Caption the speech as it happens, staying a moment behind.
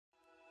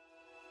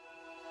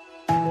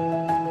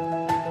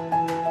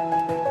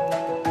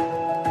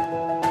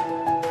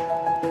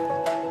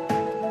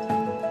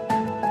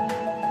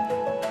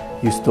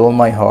You stole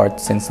my heart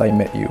since I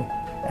met you,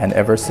 and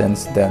ever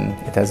since then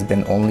it has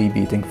been only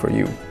beating for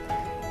you.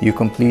 You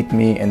complete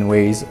me in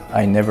ways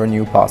I never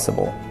knew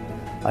possible.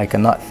 I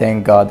cannot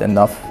thank God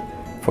enough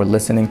for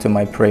listening to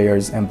my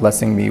prayers and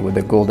blessing me with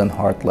a golden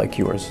heart like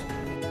yours.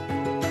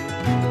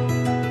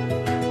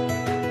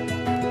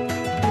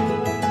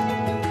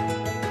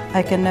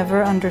 I can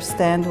never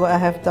understand what I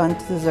have done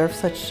to deserve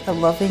such a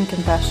loving,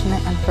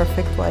 compassionate, and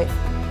perfect wife.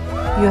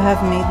 You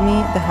have made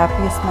me the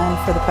happiest man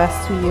for the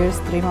past 2 years,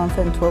 3 months,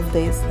 and 12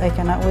 days. I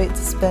cannot wait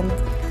to spend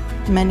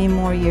many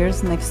more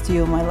years next to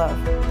you, my love.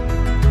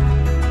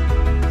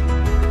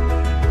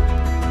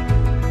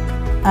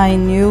 I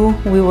knew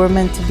we were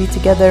meant to be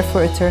together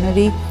for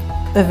eternity.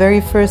 The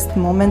very first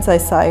moment I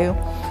saw you.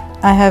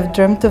 I have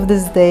dreamt of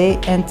this day,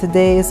 and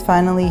today is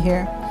finally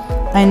here.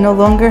 I no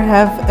longer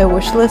have a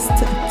wish list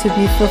to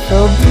be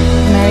fulfilled.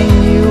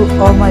 Marrying you,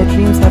 all my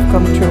dreams have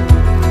come true.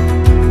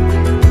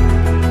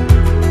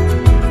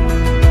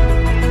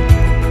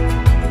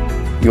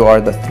 You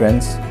are the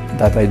strength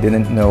that I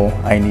didn't know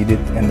I needed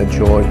and the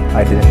joy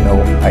I didn't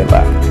know I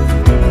lacked.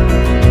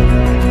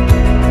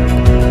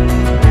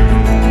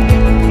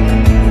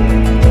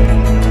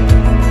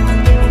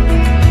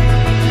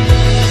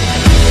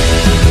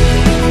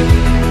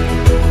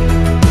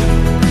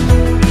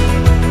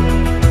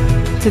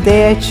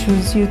 Today I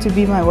choose you to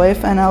be my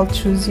wife, and I'll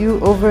choose you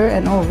over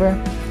and over.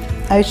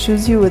 I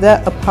choose you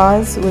without a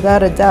pause,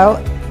 without a doubt,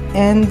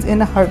 and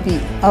in a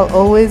heartbeat. I'll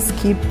always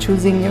keep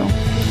choosing you.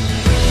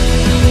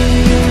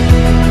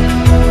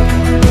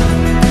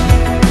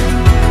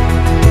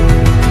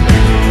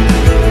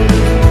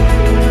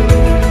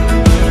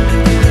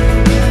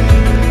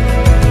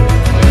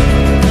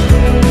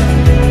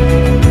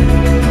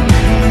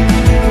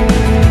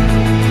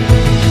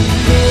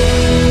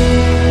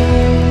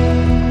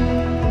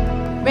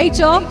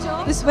 Rachel,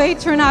 this way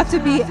turned out to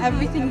be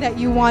everything that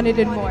you wanted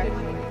and more.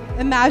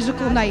 A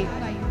magical night.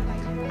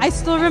 I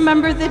still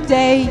remember the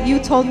day you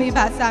told me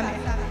about Sameh,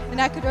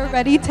 and I could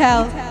already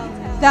tell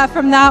that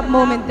from that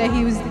moment that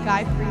he was the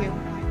guy for you.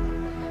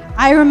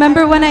 I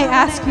remember when I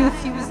asked you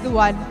if he was the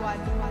one,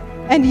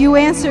 and you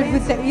answered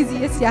with the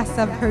easiest yes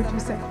I've heard you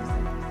say.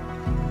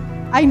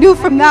 I knew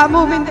from that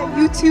moment that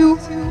you two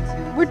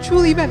were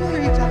truly meant for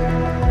each other.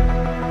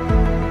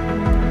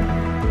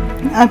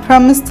 I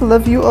promise to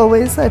love you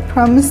always. I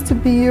promise to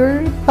be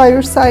by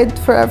your side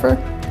forever.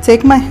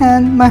 Take my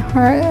hand, my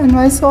heart, and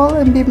my soul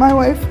and be my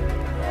wife.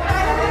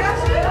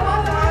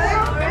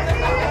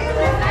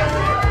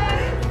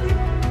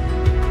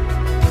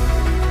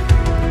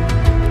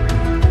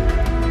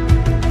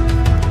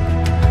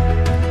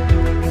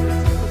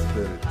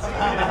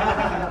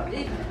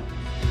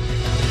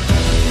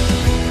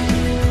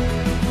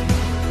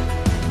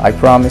 I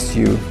promise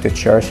you to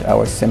cherish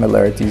our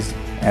similarities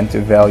and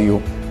to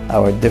value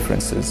our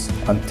differences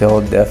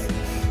until death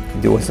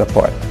do us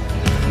apart.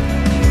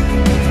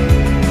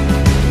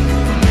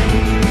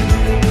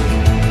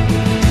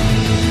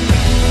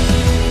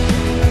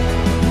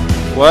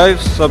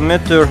 Wives,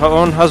 submit to your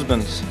own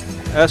husbands,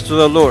 as to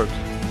the Lord.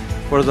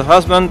 For the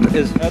husband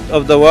is head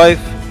of the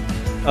wife,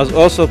 as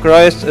also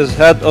Christ is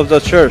head of the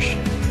church,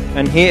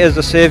 and he is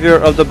the Savior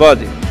of the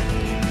body.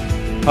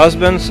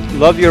 Husbands,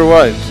 love your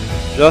wives,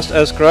 just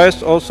as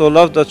Christ also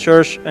loved the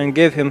church and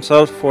gave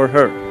himself for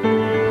her.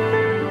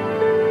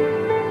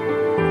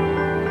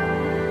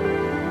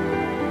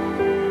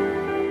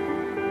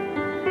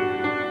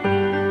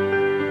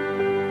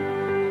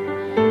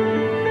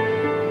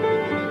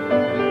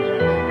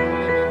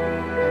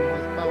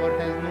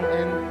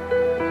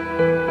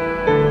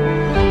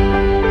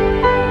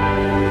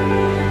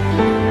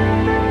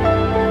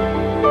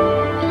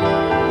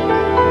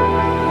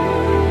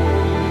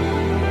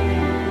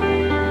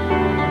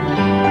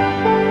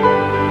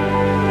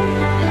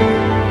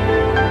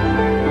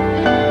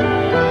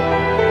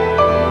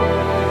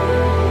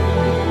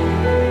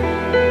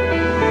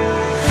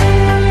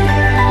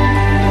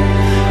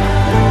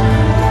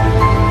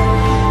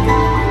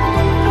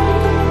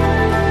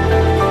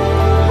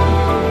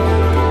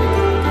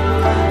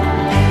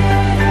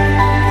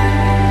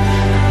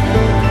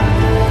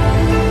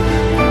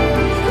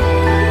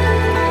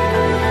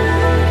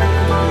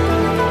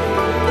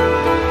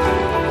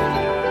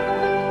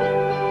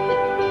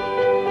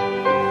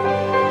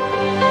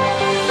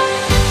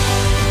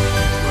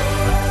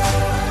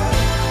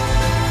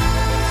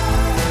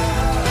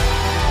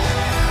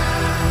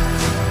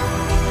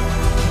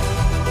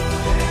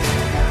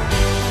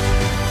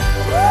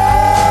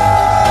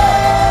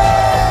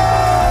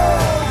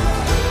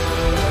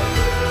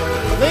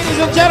 Ladies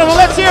and gentlemen,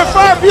 let's hear it for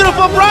our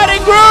beautiful bride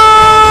and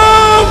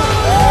groom!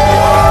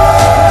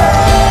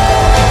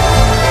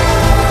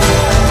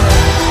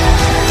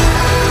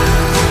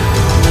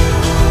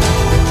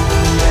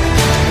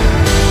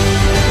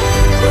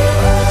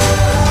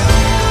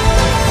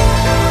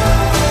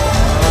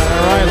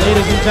 All right,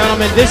 ladies and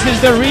gentlemen, this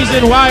is the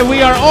reason why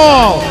we are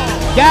all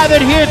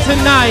gathered here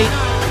tonight.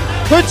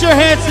 Put your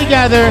hands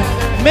together,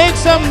 make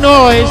some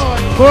noise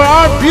for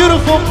our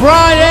beautiful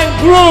bride and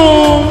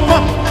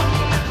groom.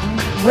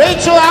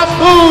 Rachel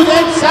Aboud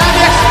and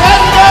Sameh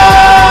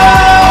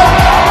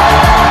Spender!